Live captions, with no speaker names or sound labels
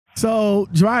So,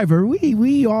 driver,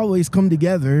 we always come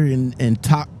together and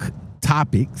talk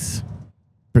topics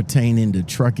pertaining to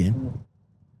trucking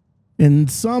and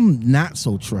some not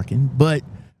so trucking. But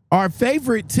our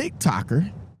favorite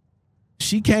TikToker,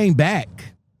 she came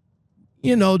back.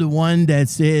 You know, the one that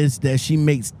says that she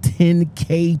makes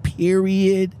 10K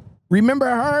period. Remember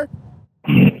her?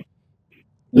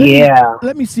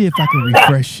 Let me see if I can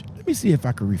refresh. Let me see if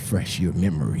I can refresh your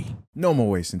memory. No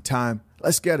more wasting time.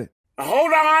 Let's get it.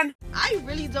 Hold on. I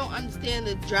really don't understand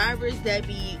the drivers that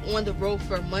be on the road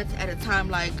for months at a time.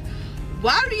 Like,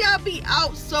 why do y'all be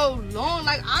out so long?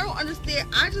 Like, I don't understand.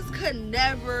 I just could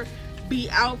never be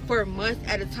out for months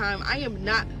at a time. I am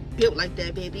not built like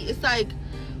that, baby. It's like,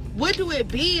 what do it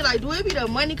be? Like, do it be the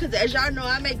money? Because as y'all know,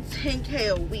 I make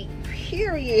 10K a week,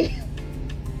 period.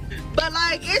 But,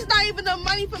 like, it's not even the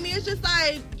money for me. It's just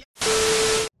like...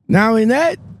 Now, in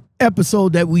that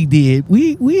episode that we did,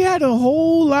 we had a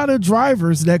whole lot of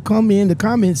drivers that come in the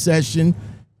comment section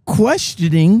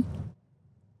questioning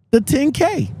the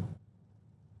 10K.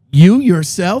 You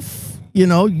yourself, you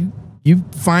know, you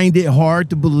find it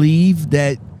hard to believe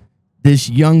that this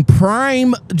young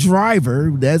prime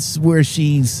driver, that's where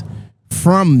she's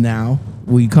from now.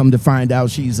 We come to find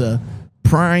out she's a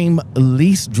prime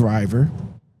lease driver.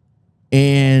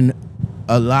 And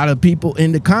a lot of people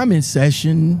in the comment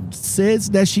section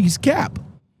says that she's cap.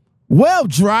 Well,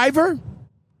 driver,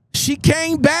 she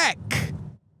came back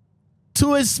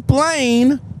to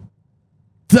explain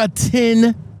the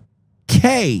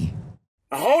 10K.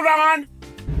 Hold on.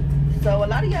 So a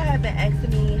lot of y'all have been asking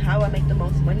me how I make the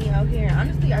most money out here. And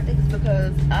honestly, I think it's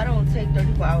because I don't take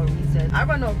 34-hour resets. I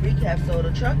run off recap, so the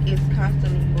truck is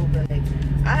constantly moving. Like,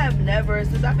 I have never,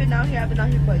 since I've been out here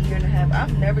for a year and a half,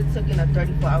 I've never taken a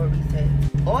 34-hour reset.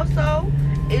 Also,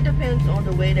 it depends on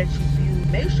the way that you fuel.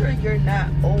 Make sure you're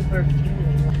not over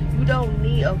fueling. You don't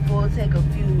need a full tank of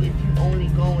fuel if you're only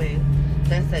going,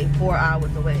 let's say, 4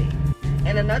 hours away.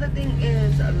 And another thing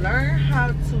is learn how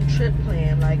to trip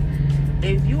plan. Like,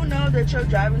 if you know that you're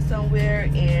driving somewhere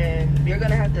and you're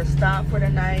gonna have to stop for the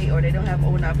night or they don't have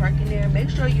overnight parking there, make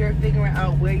sure you're figuring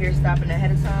out where you're stopping ahead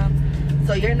of time,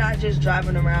 so you're not just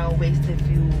driving around wasting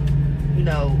fuel, you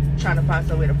know, trying to find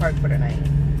somewhere to park for the night.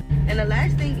 And the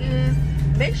last thing is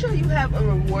make sure you have a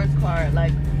rewards card.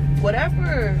 Like,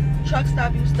 whatever truck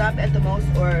stop you stop at the most,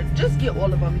 or just get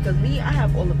all of them, because me, I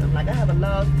have all of them. Like, I have a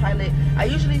Love, Pilot. I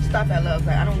usually stop at Love.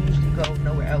 Like, I don't usually go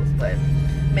nowhere else, but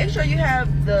make sure you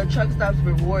have the truck stops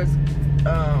rewards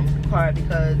card,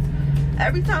 because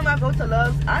every time I go to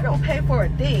Love's, I don't pay for a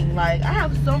thing. Like, I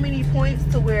have so many points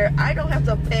to where I don't have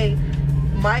to pay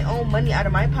my own money out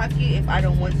of my pocket if I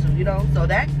don't want to, you know? So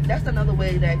that's another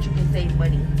way that you can save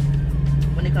money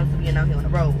when it comes to being out here on the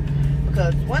road.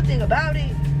 Because one thing about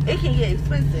it, it can get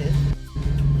expensive.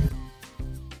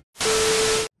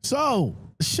 So,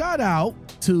 shout out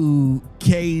to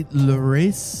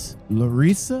Larisse.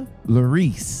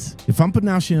 If I'm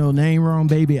pronouncing your name wrong,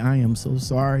 baby, I am so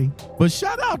sorry. But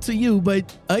shout out to you.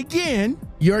 But again,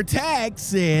 your tag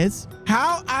says,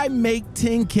 how I make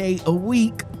 10K a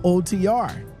week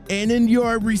OTR. And in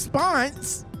your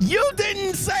response, you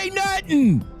didn't say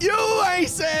nothing. You ain't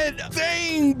said a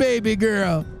thing, baby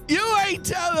girl. You ain't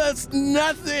tell us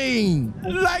nothing.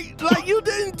 Like you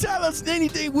didn't tell us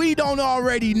anything we don't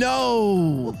already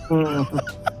know.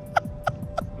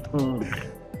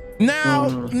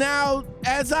 Now,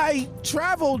 as I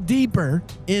travel deeper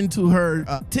into her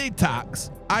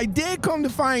TikToks, I did come to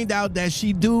find out that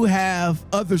she do have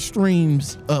other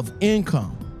streams of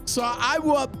income. So I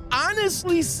will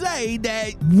honestly say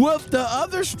that with the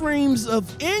other streams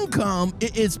of income,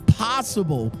 it is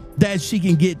possible that she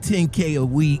can get 10K a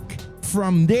week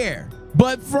from there.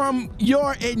 But from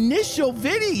your initial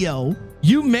video,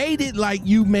 you made it like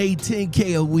you made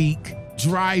 10K a week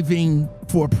driving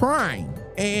for Prime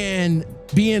and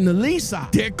being the lease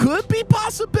op. There could be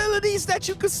possibilities that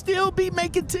you could still be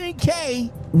making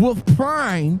 10K with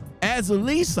Prime as a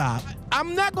lease op.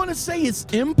 I'm not going to say it's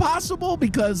impossible,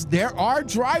 because there are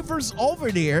drivers over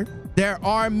there that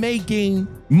are making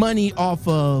money off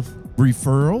of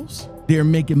referrals. They're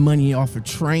making money off of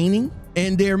training,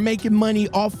 and they're making money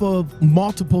off of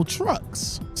multiple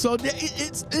trucks. So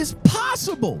it's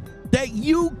possible that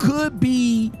you could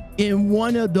be in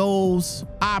one of those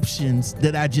options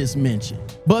that I just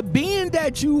mentioned. But being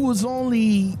that you was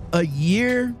only a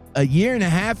year and a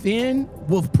half in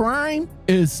with Prime,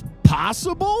 it's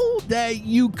possible that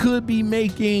you could be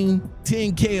making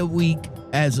 10K a week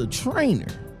as a trainer.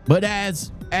 But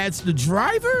as the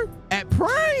driver at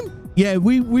Prime, Yeah,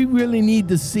 we really need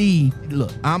to see.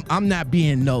 Look, I'm not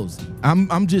being nosy.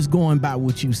 I'm just going by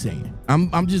what you saying.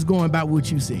 I'm just going by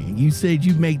what you saying. You said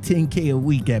you make 10K a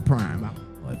week at Prime.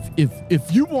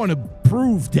 If you want to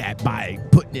prove that by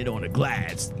putting it on the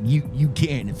glass, you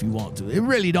can if you want to. It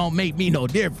really don't make me no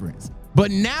difference.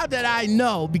 But now that I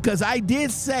know, because I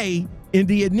did say in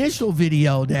the initial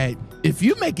video that if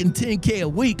you're making 10K a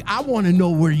week, I want to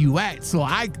know where you at so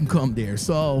I can come there.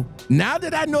 So now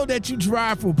that I know that you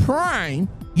drive for Prime,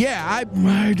 yeah,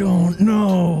 I don't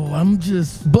know.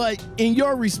 But in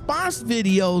your response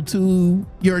video to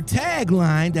your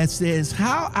tagline that says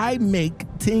how I make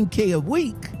 10K a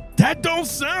week, that don't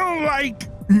sound like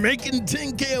making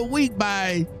 10K a week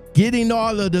by getting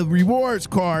all of the rewards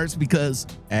cards, because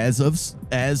as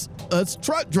us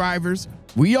truck drivers,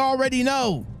 we already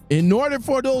know in order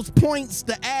for those points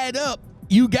to add up,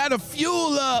 you gotta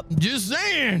fuel up. Just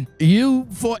saying,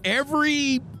 for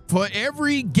every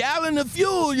gallon of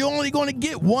fuel, you're only gonna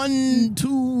get 1,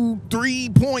 2, 3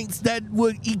 points that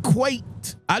would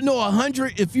equate. I know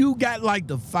 100. If you got like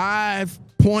the 5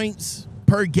 points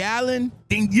per gallon,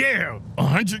 then yeah,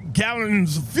 100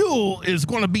 gallons of fuel is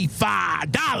gonna be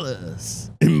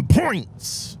 $5 in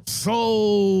points.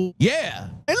 So yeah,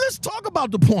 and let's talk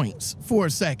about the points for a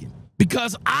second,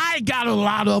 because I got a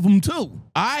lot of them too.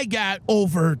 I got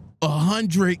over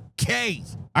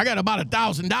 100K. I got about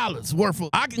 $1,000 worth of.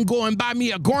 I can go and buy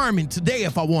me a Garmin today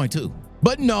if I want to,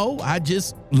 but no, I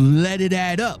just let it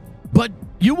add up. But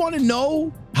you want to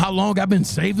know how long I've been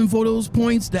saving for those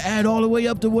points to add all the way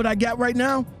up to what I got right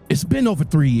now? It's been over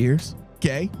 3 years.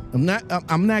 Okay, I'm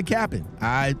not capping.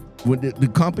 With the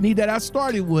company that I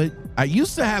started with, I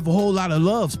used to have a whole lot of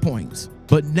Love's points,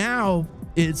 but now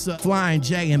it's Flying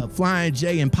J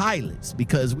and Pilots,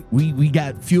 because we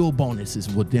got fuel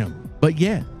bonuses with them. But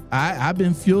yeah, I've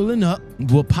been fueling up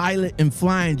with Pilot and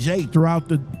Flying J throughout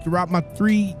my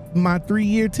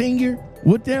 3-year tenure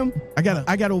with them. I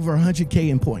got over 100K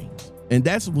in points, and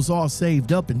that was all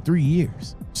saved up in 3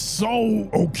 years. So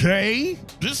okay,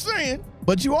 just saying.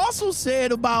 But you also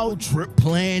said about trip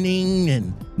planning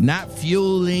and not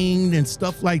fueling and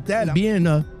stuff like that. Being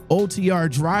a OTR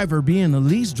driver, being a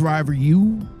lease driver,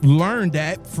 you learned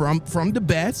that from the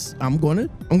best. I'm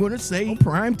gonna say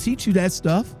Prime teach you that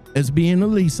stuff as being a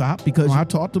lease op, because I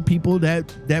talked to people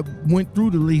that went through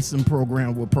the leasing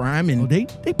program with Prime, and they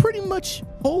pretty much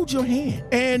hold your hand.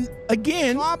 And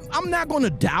again, I'm not gonna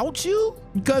doubt you,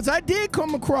 because I did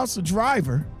come across a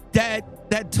driver that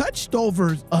touched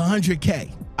over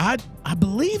 100K. I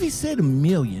believe he said 1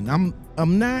 million.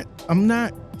 I'm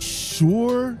not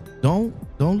sure. Don't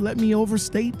let me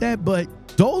overstate that, but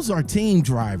those are team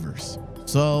drivers.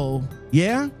 So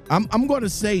yeah, I'm gonna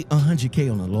say 100K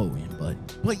on the low end,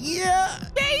 but yeah,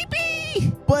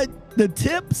 maybe. But the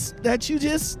tips that you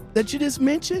just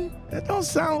mentioned, that don't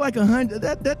sound like 100.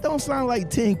 That don't sound like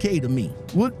 10K to me.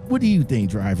 What do you think,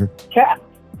 driver? Cap.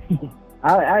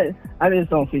 I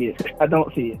just don't see it. I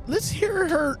don't see it. Let's hear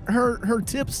her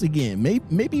tips again.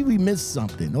 Maybe we missed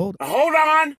something. Hold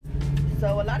on.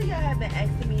 So a lot of y'all have been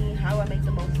asking me how I make the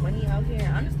most money out here.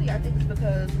 And honestly, I think it's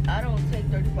because I don't take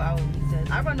 34-hour resets.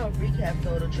 I run on recap,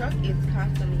 so the truck is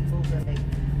constantly moving. Like,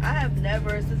 I have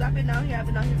never, since I've been out here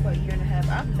for a year and a half,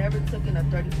 I've never taken a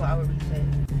 34-hour reset.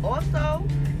 Also,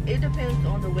 it depends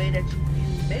on the way that you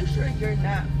fuel. Make sure you're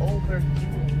not over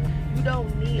fueling. You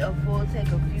don't need a full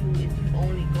tank of fuel if you're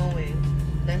only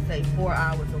going, let's say, 4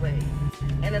 hours away.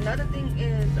 And another thing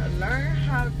is learn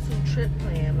how to trip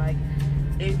plan. Like,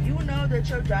 if you know that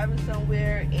you're driving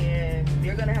somewhere and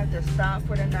you're gonna have to stop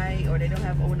for the night, or they don't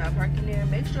have overnight parking there,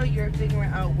 make sure you're figuring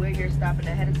out where you're stopping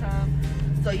ahead of time,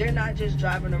 so you're not just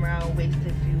driving around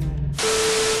wasting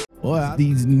fuel. Well,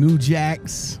 these new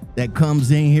jacks that comes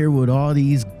in here with all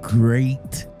these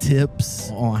great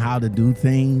tips on how to do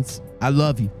things. I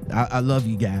love you. I love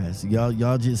you guys.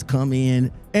 Y'all just come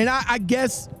in, and I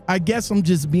guess I'm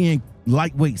just being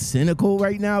lightweight cynical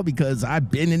right now, because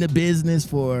I've been in the business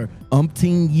for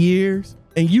umpteen years,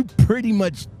 and you pretty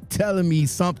much telling me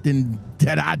something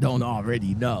that I don't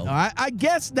already know. I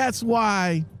guess that's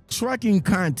why trucking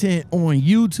content on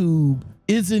YouTube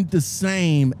isn't the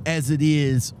same as it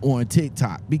is on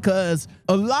TikTok, because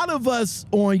a lot of us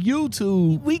on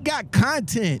YouTube, we got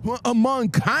content among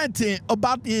content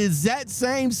about the exact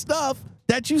same stuff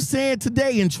that you saying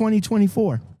today in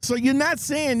 2024. So you're not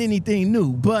saying anything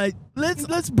new, but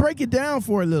let's break it down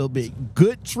for a little bit.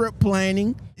 Good trip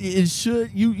planning. You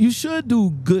should do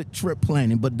good trip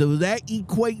planning, but does that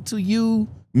equate to you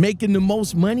making the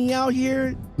most money out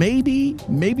here? Maybe,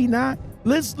 maybe not.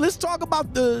 let's talk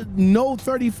about the no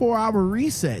 34-hour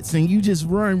resets and you just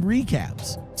run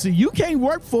recaps. So you can't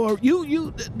work for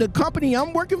the company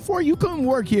I'm working for. You couldn't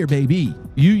work here, baby.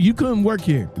 You couldn't work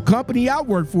here. The company I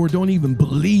work for don't even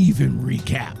believe in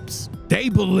recaps. They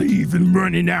believe in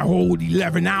running that whole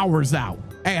 11 hours out.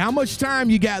 Hey, how much time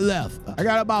you got left? I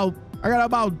got about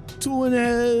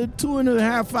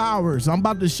 2.5 hours. I'm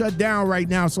about to shut down right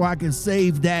now so I can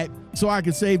save that.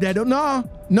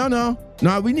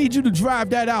 No, we need you to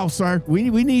drive that out, sir. We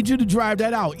need you to drive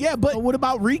that out. Yeah, but what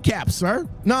about recaps, sir?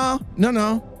 No.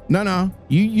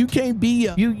 You can't be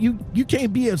you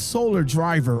can't be a solar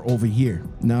driver over here.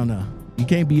 No. You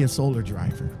can't be a solar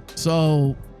driver.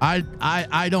 So I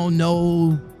don't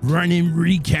know. Running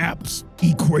recaps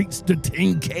equates to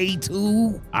 10K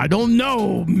too. I don't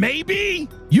know. Maybe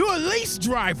you're a lease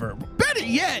driver. Better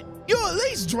yet, you're a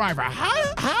lease driver. How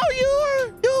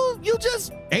you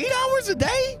just 8 hours a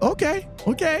day? Okay.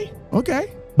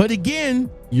 But again,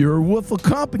 you're with a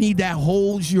company that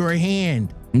holds your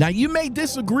hand. Now you may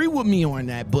disagree with me on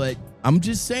that, but I'm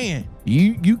just saying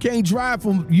you can't drive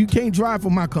for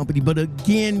my company. But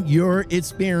again, your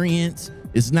experience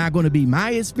is not going to be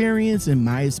my experience, and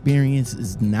my experience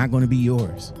is not going to be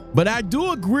yours. But I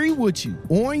do agree with you.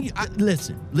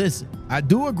 Listen. I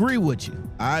do agree with you.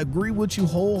 I agree with you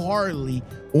wholeheartedly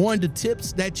on the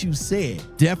tips that you said.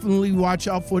 Definitely watch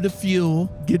out for the fuel.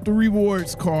 Get the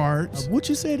rewards cards. What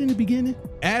you said in the beginning.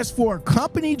 As for a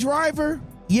company driver,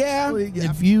 yeah,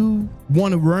 if you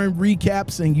want to run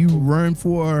recaps and you run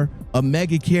for a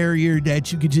mega carrier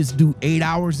that you could just do 8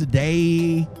 hours a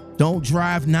day, don't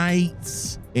drive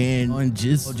nights, and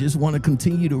just want to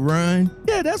continue to run,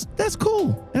 yeah, that's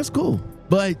cool. That's cool.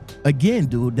 But again,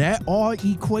 dude, that all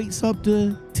equates up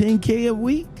to 10K a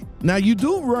week. Now you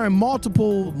do run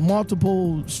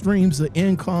multiple streams of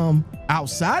income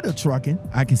outside of trucking.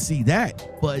 I can see that.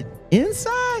 But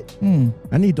inside,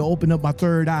 I need to open up my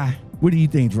third eye. What do you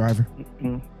think, driver?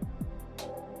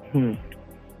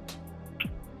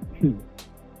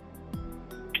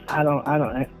 I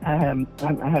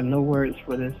have no words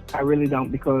for this. I really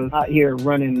don't, because out here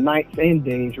running nights and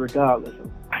days regardless of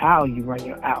how you run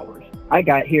your hours. I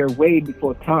got here way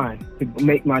before time to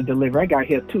make my delivery. I got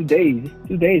here 2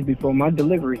 days before my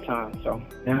delivery time. So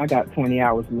now I got 20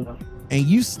 hours left. And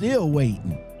you still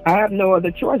waiting? I have no other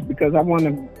choice because I want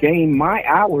to gain my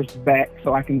hours back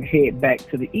so I can head back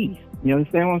to the east. You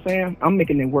understand what I'm saying? I'm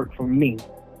making it work for me.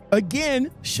 Again,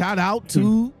 shout out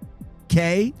to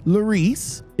K.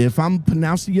 Larice. If I'm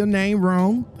pronouncing your name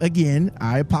wrong, again,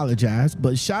 I apologize,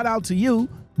 but shout out to you.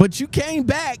 But you came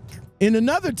back in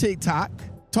another TikTok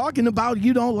talking about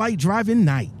you don't like driving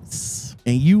nights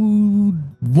and you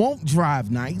won't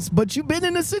drive nights, but you've been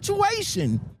in a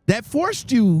situation that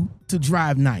forced you to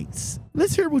drive nights.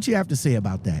 Let's hear what you have to say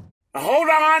about that. Hold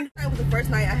on. It was the first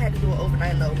night I had to do an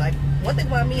overnight load. Like, one thing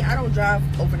about me, I don't drive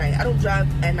overnight. I don't drive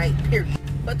at night, period.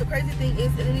 But the crazy thing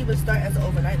is, it didn't even start as an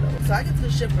overnight load. So I get to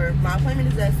the shipper. My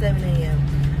appointment is at 7 a.m.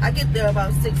 I get there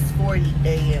about 6:40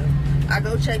 a.m. I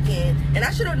go check in, and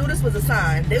I should have knew this was a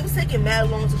sign. They was taking mad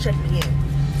long to check me in.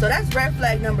 So that's red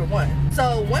flag number one.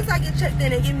 So once I get checked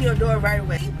in, they give me a door right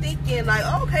away. I'm thinking like,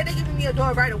 oh, okay, they giving me a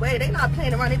door right away. They not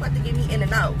playing around. They about to get me in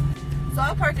and out. So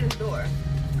I park in the door.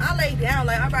 I lay down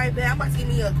like, all right, man, I'm about to give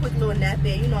me a quick little nap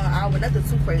in, an hour, nothing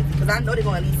too crazy, because I know they're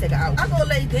going to at least take an hour. I go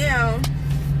lay down.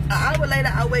 An hour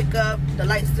later, I wake up, the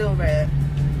light's still red.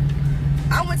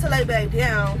 I went to lay back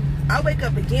down. I wake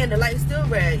up again, the light's still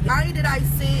red. Why did I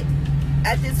sit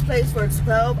at this place for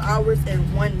 12 hours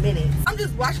and 1 minute? I'm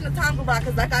just watching the time go by,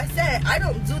 because like I said, I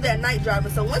don't do that night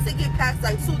driving. So once it get past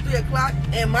like 2, 3 o'clock,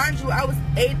 and mind you, I was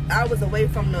 8 hours away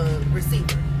from the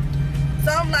receiver.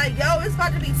 So I'm like, yo, it's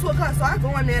about to be 2 o'clock. So I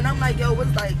go in there and I'm like, yo,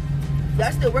 what's like,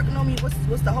 y'all still working on me?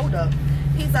 What's the hold up?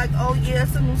 He's like, oh yeah,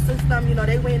 it's a new system.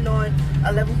 They waiting on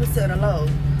 11% of load.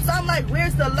 So I'm like,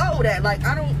 where's the load at? Like,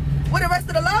 where the rest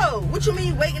of the load? What you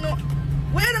mean waiting on,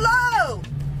 where the load?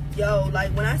 Yo,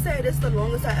 like when I say this is the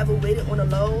longest I ever waited on a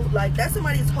load, like that's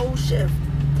somebody's whole shift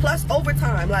plus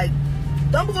overtime. Like,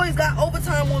 them boys got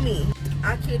overtime on me.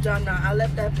 I kid y'all not, I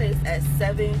left that place at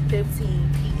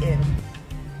 7:15 p.m.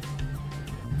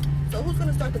 So who's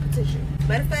gonna start the petition?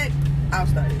 Matter of fact, I'll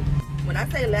start it. When I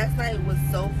say last night was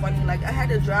so funny, like I had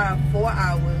to drive 4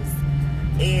 hours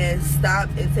and stop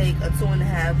and take a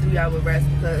 2.5, 3 hour rest,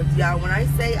 because y'all, when I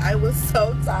say I was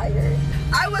so tired,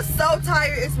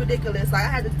 it's ridiculous. Like I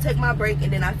had to take my break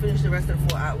and then I finished the rest of the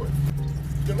 4 hours.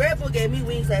 The Red Bull gave me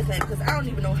wings last night because I don't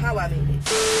even know how I made it.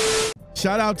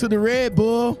 Shout out to the Red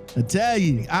Bull. I tell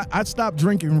you, I stopped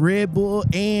drinking Red Bull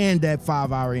and that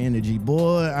 5 hour energy,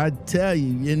 boy. I tell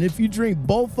you, and if you drink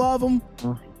both of them,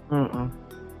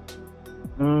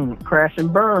 Crash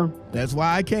and burn. That's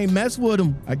why I can't mess with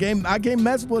them. I can't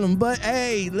mess with them. But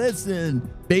hey, listen,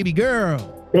 baby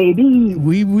girl. Baby.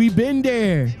 We been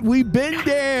there. We been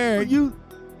there. You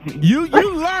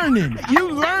learning.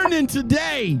 You learning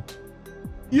today.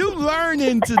 You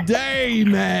learning today,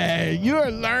 man.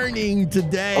 You're learning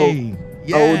today. Oh,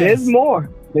 Yes. there's more.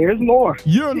 There's more.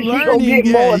 You're She learning. gonna get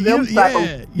more of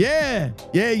them Yeah.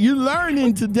 You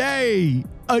learning today.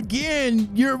 Again,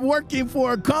 you're working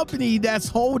for a company that's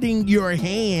holding your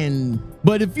hand.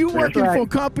 But if you're working for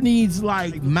companies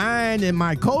like mine and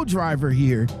my co-driver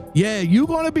here, you're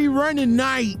going to be running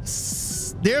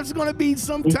nights. There's going to be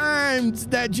some times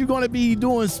that you're going to be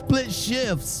doing split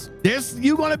shifts. There's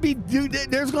going to be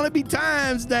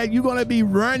times that you're going to be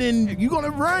running. You're going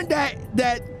to run that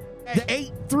the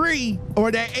 8-3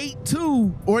 or that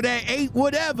 8-2 or that 8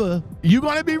 whatever. You're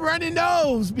going to be running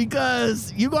those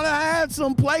because you're going to have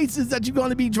some places that you're going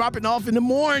to be dropping off in the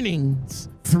mornings.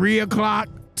 3 o'clock,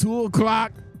 2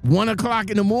 o'clock, 1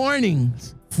 o'clock in the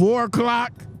mornings, 4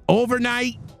 o'clock,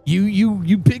 overnight.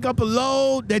 You pick up a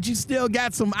load that you still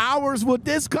got some hours with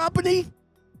this company.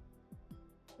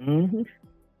 Mm-hmm.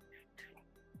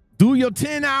 Do your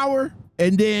 10-hour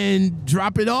and then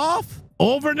drop it off.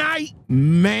 Overnight,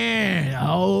 man.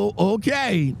 Oh,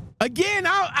 okay. Again,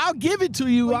 I'll give it to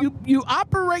you. You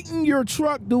operating your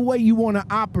truck the way you want to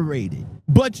operate it,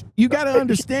 but you got to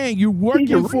understand you're working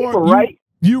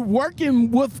you're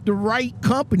working with the right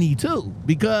company too.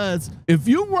 Because if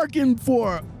you're working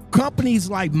for companies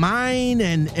like mine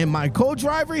and my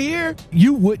co-driver here,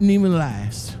 you wouldn't even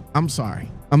last. I'm sorry.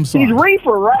 He's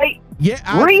reefer, right?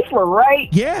 Yeah. Reefer, right?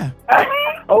 Yeah.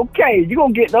 Okay, you're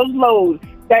going to get those loads.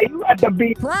 That you have to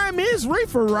be. Prime is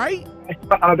reefer, right?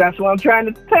 That's what I'm trying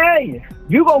to tell you.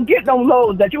 You're going to get them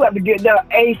loads that you have to get there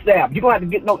ASAP. You're going to have to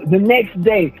get them the next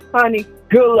day. Honey,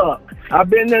 good luck. I've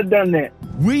been there, done that.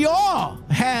 We all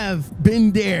have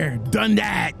been there, done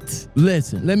that.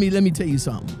 Listen, let me tell you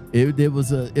something. It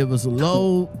was a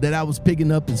load that I was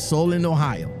picking up in Solon,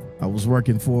 Ohio. I was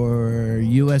working for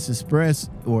U.S. Express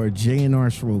or J&R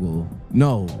Schroegel.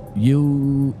 No,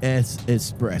 U.S.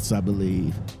 Express, I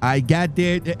believe. I got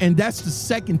there, and that's the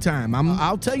second time.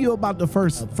 I'll tell you about the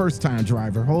first time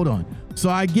driver. Hold on.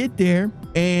 So I get there,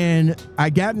 and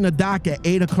I got in the dock at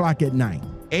 8 o'clock at night.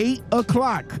 8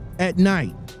 o'clock at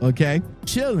night, okay?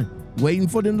 Chilling, waiting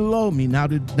for them to load me. Now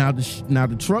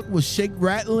the truck was shake,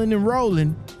 rattling, and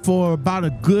rolling for about a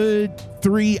good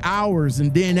 3 hours,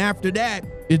 and then after that,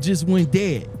 it just went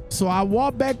dead. So I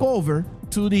walked back over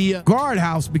to the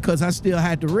guardhouse because I still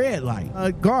had the red light.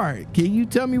 Guard, can you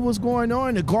tell me what's going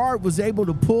on? The guard was able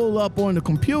to pull up on the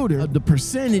computer the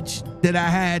percentage that I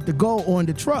had to go on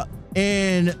the truck.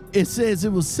 And it says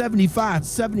it was 70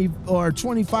 or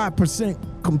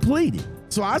 25% completed.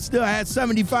 So I still had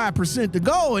 75% to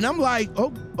go. And I'm like,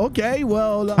 oh, okay,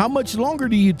 well, how much longer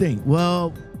do you think?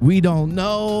 Well, we don't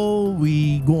know.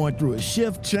 We going through a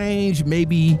shift change.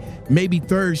 Maybe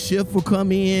third shift will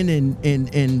come in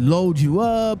and load you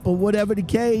up or whatever the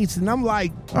case. And I'm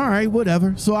like, all right,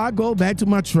 whatever. So I go back to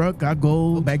my truck. I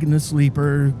go back in the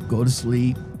sleeper, go to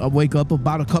sleep. I wake up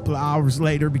about a couple of hours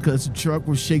later because the truck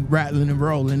was shake, rattling, and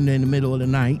rolling in the middle of the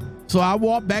night. So I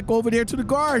walk back over there to the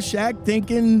guard shack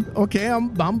thinking, okay,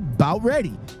 I'm about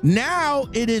ready. Now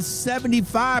it is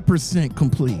 75%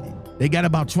 completed. They got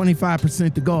about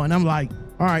 25% to go. And I'm like,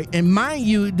 all right. And mind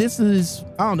you, this is,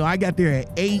 I don't know, I got there at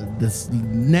 8. The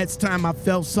next time I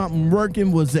felt something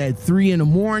working was at 3 in the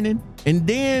morning. And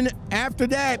then after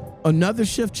that, another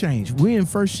shift change. We in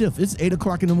first shift. It's 8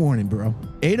 o'clock in the morning, bro.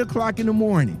 8 o'clock in the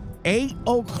morning. 8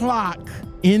 o'clock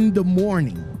in the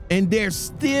morning. And they're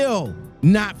still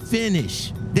not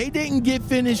finished. They didn't get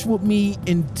finished with me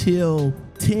until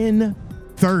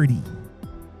 10:30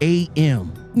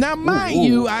 a.m. Now, mind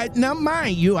you,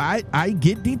 I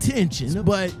get detention,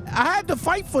 but I had to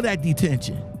fight for that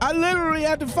detention. I literally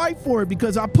had to fight for it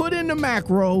because I put in the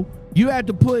macro. You had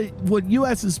to put, with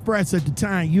U.S. Express at the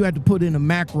time, you had to put in a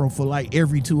macro for like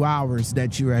every 2 hours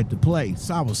that you're at the place.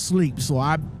 I was asleep, so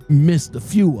I missed a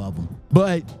few of them.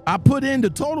 But I put in the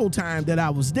total time that I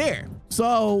was there.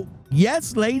 So,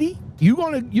 yes, lady, you're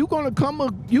gonna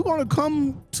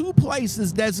come to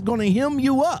places that's gonna hem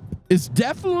you up. It's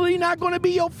definitely not going to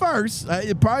be your first.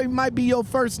 It probably might be your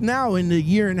first now in the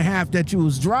year and a half that you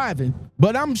was driving,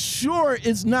 but I'm sure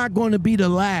it's not going to be the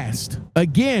last.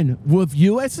 Again, with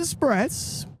U.S.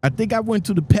 Express, I think I went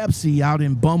to the Pepsi out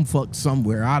in bumfuck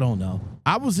somewhere. I don't know.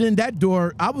 I was in that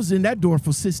door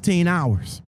for 16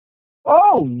 hours.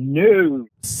 Oh, no.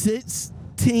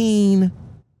 16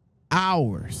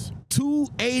 hours. 2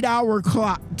 8-hour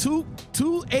clock, two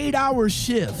 8-hour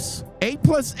shifts. 8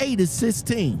 plus 8 is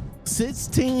 16.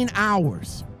 16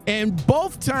 hours. And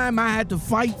both time I had to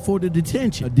fight for the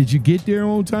detention. Did you get there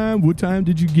on time? What time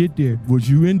did you get there? Was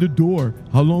you in the door?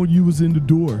 How long you was in the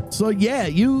door? So yeah,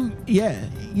 you're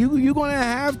gonna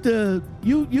have to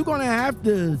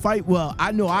fight. Well,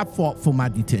 I know I fought for my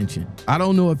detention. I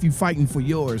don't know if you fighting for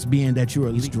yours, being that you're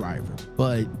a lease driver.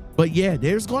 But yeah,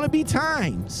 there's gonna be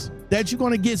times that you're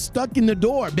gonna get stuck in the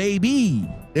door, baby.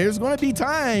 There's gonna be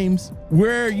times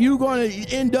where you're gonna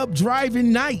end up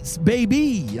driving nights,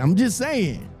 baby. I'm just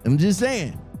saying.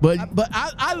 But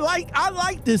I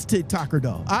like this TikToker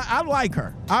though. I like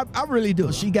her. I really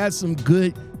do. She got some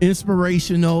good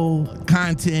inspirational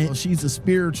content. She's a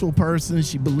spiritual person.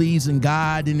 She believes in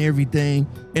God and everything.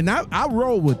 And I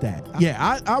roll with that.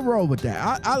 Yeah, I roll with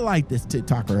that. I like this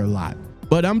TikToker a lot.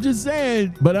 But I'm just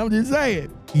saying,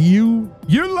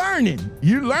 you're learning.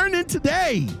 You're learning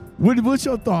today. What's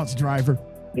your thoughts, driver?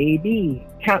 Baby,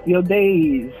 count your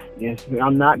days. Yes,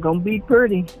 I'm not going to be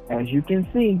pretty. As you can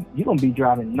see, you're going to be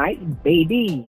driving nights, baby.